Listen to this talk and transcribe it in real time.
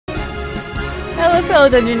Hello fellow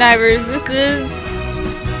Dungeon Divers, this is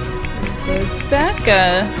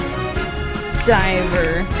Rebecca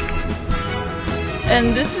Diver.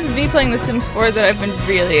 And this is me playing The Sims 4 that I've been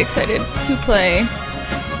really excited to play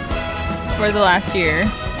for the last year.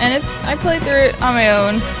 And I played through it on my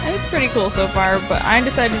own, and it's pretty cool so far, but I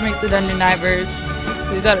decided to make the Dungeon Divers.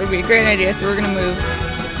 We thought it would be a great idea, so we're going to move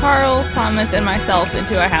Carl, Thomas, and myself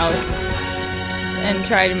into a house and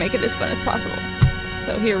try to make it as fun as possible.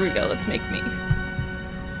 So here we go, let's make me.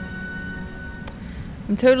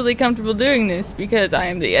 I'm totally comfortable doing this because I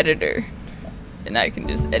am the editor. And I can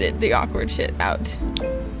just edit the awkward shit out.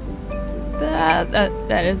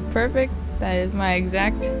 That is perfect. That is my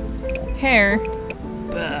exact hair.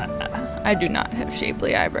 I do not have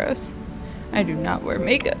shapely eyebrows. I do not wear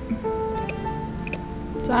makeup.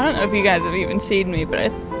 So I don't know if you guys have even seen me,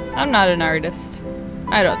 but I'm not an artist.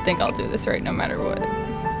 I don't think I'll do this right no matter what.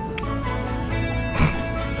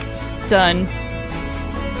 Done.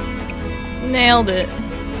 Nailed it.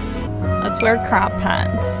 Let's wear crop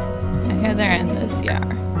pants. Together in this, yeah.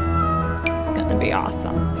 It's gonna be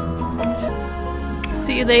awesome.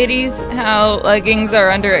 See, ladies, how leggings are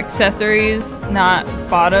under accessories, not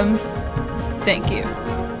bottoms? Thank you.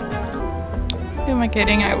 Who am I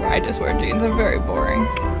kidding? I just wear jeans. I'm very boring.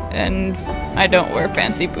 And I don't wear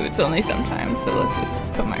fancy boots, only sometimes, so let's just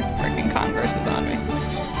put my freaking Converses on me.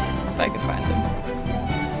 If I could find them.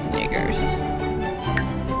 Sneakers.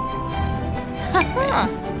 Haha!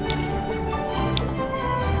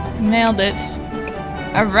 Nailed it.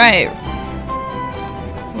 Alright.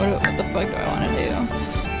 What the fuck do I want to do?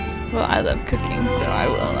 Well, I love cooking, so I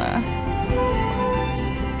will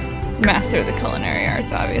master the culinary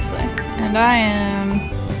arts, obviously. And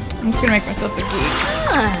I'm just gonna make myself a geek.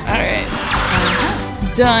 Alright.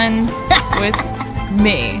 Done with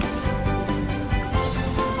me.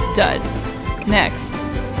 Done. Next.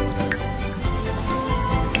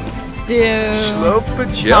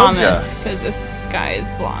 Let's do Thomas, because this guy is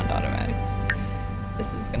blonde automatic.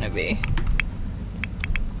 This is gonna be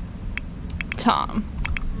Tom.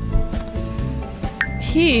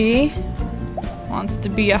 He wants to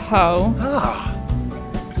be a hoe.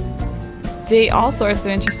 Date all sorts of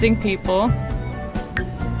interesting people.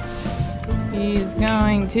 He's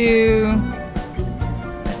going to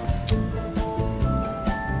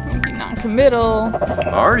be non-committal.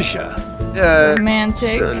 Marja.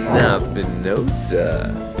 Romantic. Sanapinosa.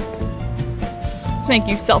 Let's make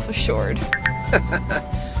you self-assured.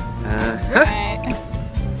 Right.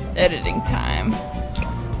 Editing time.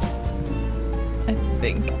 I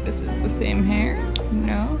think this is the same hair.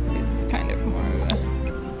 No, this is kind of more of a...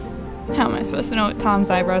 How am I supposed to know what Tom's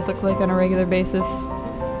eyebrows look like on a regular basis?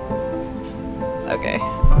 Okay.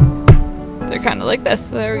 They're kind of like this,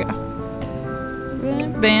 so there we go.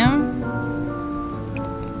 Bam.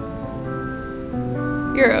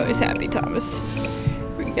 You're always happy, Thomas.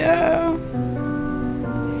 Here we go.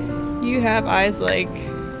 You have eyes like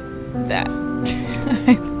that,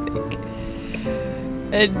 I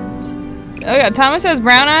think. Oh yeah, Thomas has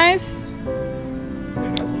brown eyes?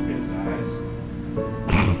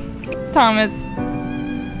 Thomas,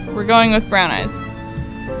 we're going with brown eyes.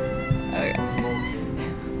 Okay.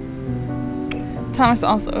 Thomas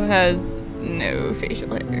also has no facial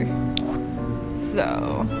hair.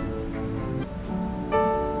 So...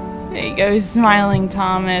 There you go, smiling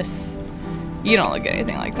Thomas. You don't look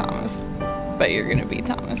anything like Thomas, but you're gonna be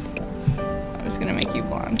Thomas. I'm just gonna make you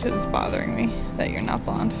blonde because it's bothering me that you're not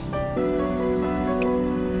blonde.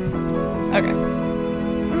 Okay.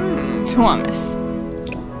 Thomas.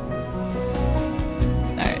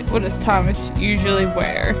 Alright, what does Thomas usually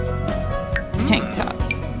wear? Tank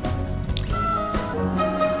tops.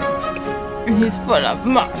 And he's full of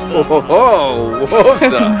muscle. Whoa, what's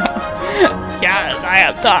up? Yes, I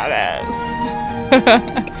am Thomas.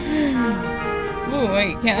 Ooh,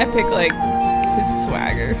 wait, can't I pick, like, his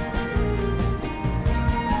swagger?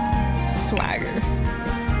 Swagger.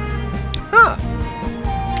 Huh.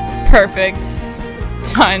 Perfect.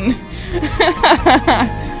 Done.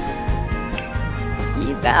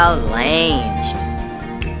 Ibal Lange.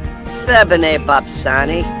 Febine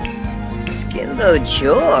Bapsani. Skimbo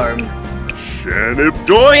Jorm. Shanib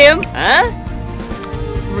Doyam. Huh?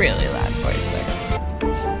 Really loud voice there.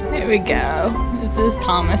 Here we go. This is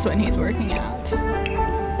Thomas when he's working out.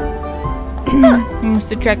 He wants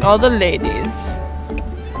to track all the ladies.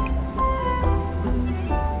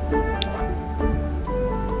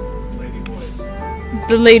 Lady boys.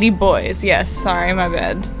 The lady boys, yes. Sorry, my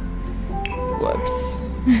bad. Whoops.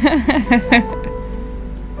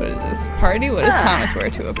 What is this? Party? What does Thomas wear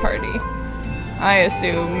to a party? I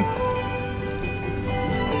assume.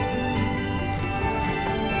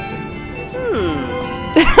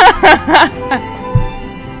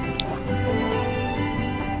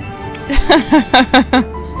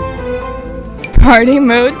 Party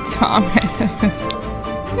mode Thomas.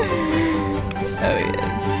 Oh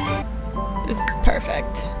yes. This is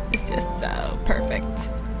perfect. It's just so perfect.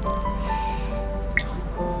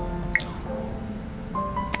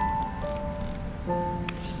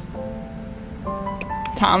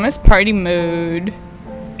 Thomas party mode.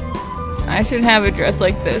 I should have a dress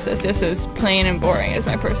like this that's just as plain and boring as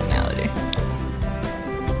my personality.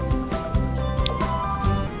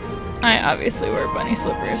 I obviously wear bunny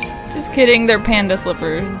slippers. Just kidding, they're panda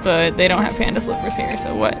slippers, but they don't have panda slippers here,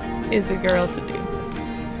 so what is a girl to do?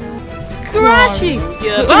 Karashi!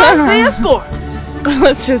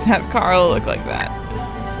 Let's just have Carl look like that.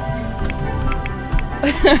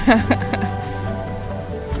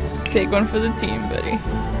 Take one for the team, buddy.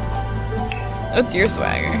 What's your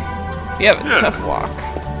swagger? You have a tough walk.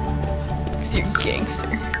 'Cause you're a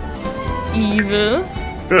gangster. Evil.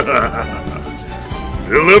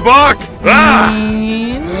 Illibok! Ah!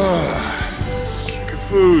 Mean.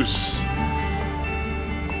 Sycophus.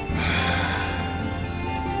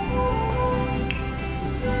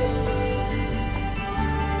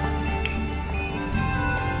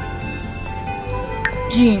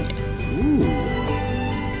 Genius. Ooh.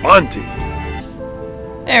 Monty.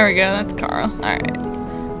 There we go, that's Carl. Alright.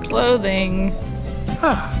 Clothing.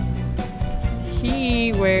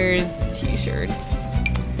 He wears t-shirts.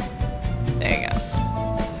 There you go.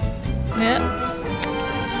 Yep.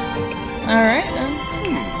 Alright then.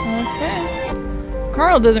 Okay.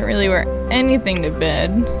 Carl doesn't really wear anything to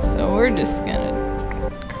bed, so we're just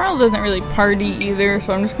gonna... Carl doesn't really party either,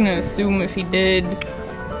 so I'm just gonna assume if he did,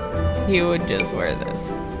 he would just wear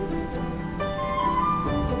this.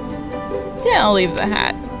 Yeah, I'll leave the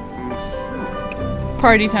hat.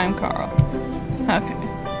 Party time, Carl. Okay.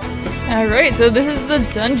 Alright, so this is the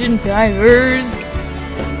Dungeon Divers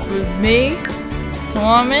with me,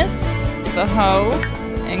 Thomas, the hoe,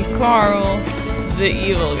 and Carl, the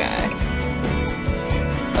evil guy.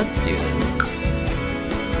 Let's do this.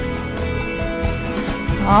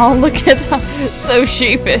 Oh, look at that. So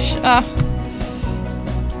sheepish.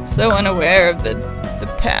 So unaware of the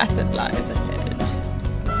path that lies ahead.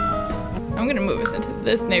 I'm gonna move us into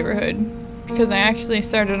this neighborhood because I actually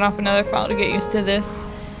started off another file to get used to this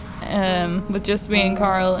with just me and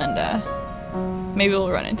Carl, and maybe we'll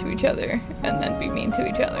run into each other and then be mean to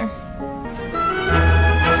each other.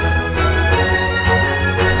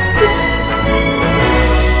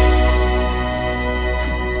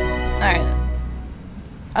 Alright.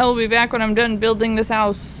 I will be back when I'm done building this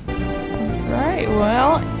house. Right,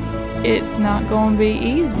 well, it's not gonna be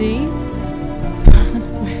easy.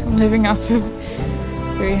 Living off of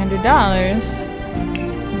 $300.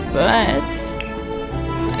 But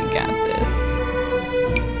I got this.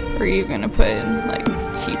 Or are you gonna put in like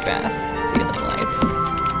cheap ass ceiling lights?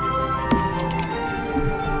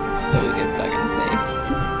 So we can fucking see.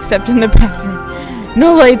 Except in the bathroom.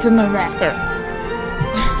 No lights in the bathroom.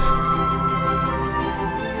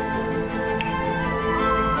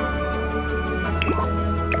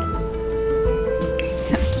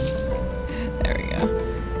 There we go.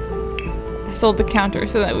 I sold the counter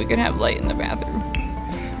so that we could have light in the bathroom.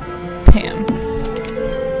 Pam.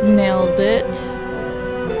 Nailed it.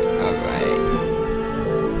 Alright.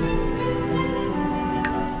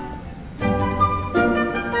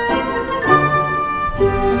 Oh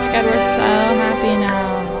my god, we're so happy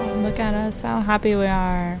now. Look at us, how happy we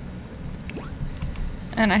are.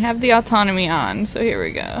 And I have the autonomy on, so here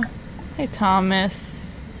we go. Hey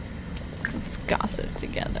Thomas. Let's gossip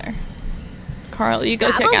together. Carl, you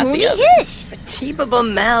go check out the oven. Tiba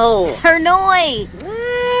Bamel. Ternoi.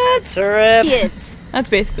 Trip. Yips. That's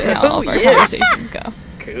basically how all of our yes. conversations go.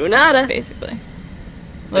 Kunada. Basically.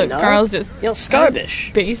 Look, No. Carl's just Il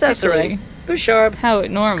Scarbish. basically Cesare. Bouchard. how it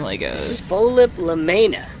normally goes. Spolip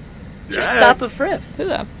Lamena. Jasapa Frith. Who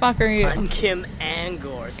the fuck are you? Unkim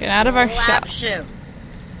Angor. Get out of our shop. Slapshoe.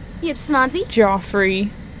 Yips Nazi.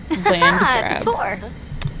 Joffrey Landgrab. Couture.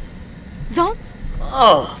 Zons.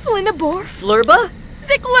 Oh. Linda Bor. Flurba?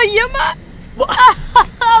 Sikla Yama.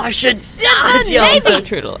 I should die, Navy. So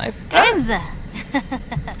true to life. Enza.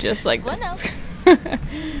 Just like What this.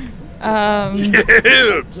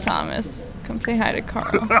 Yips! Thomas, come say hi to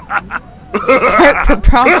Carl. Start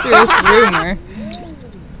preposterous rumor.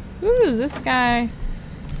 Who does this guy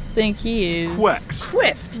think he is? Quex.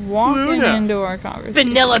 Quift. Walking Luna. into our conversation.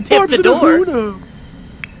 Vanilla Pip the door.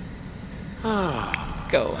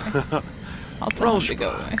 Go away. I'll tell him to go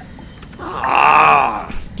away.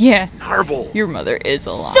 Ah! Yeah, Narble. your mother is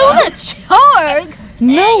a llama. Sula Chorg.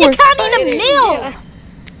 No, You we're can't eat a fighting.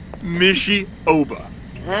 meal. Mishi Oba.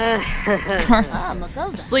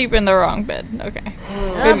 Makosa. Sleep in the wrong bed. Okay.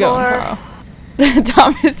 Good going, Carl.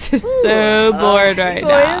 Thomas is so bored right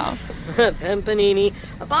now. Pempanini,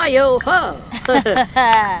 bio ho.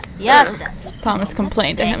 Yasta. Thomas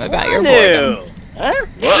complained to him about your boredom.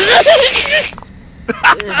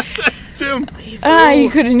 Tim. You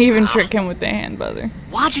couldn't even trick him with the hand buzzer.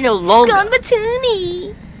 Watching no longer.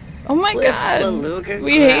 Gunbatuni. Oh my Cliff god. Beluga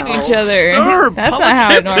We hate growl. each other. Stir, That's not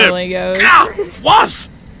how it Tip-Tip. normally goes. Was.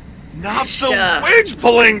 Not so Yeah. wage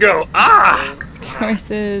palingo.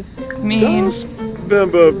 Horses, mean, Das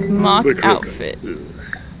Bimba mock Begriffen. outfit.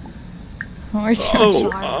 Horse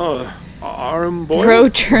Arm boy. bro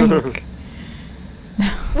drink.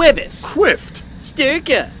 Wibbis. Quift.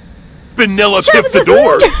 Sturka. Vanilla Pip the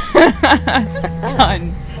door.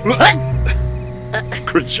 Done.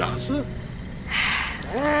 Krachasa.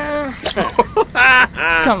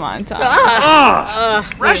 Come on, Thomas. Ah.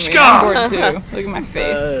 I'm Reshka. bored too. Look at my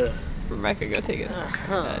face. Rebecca, go take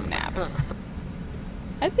a nap.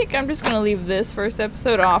 I think I'm just gonna leave this first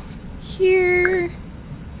episode off here,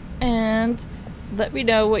 and let me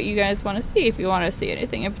know what you guys want to see, if you want to see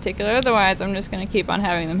anything in particular. Otherwise, I'm just gonna keep on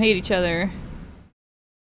having them hate each other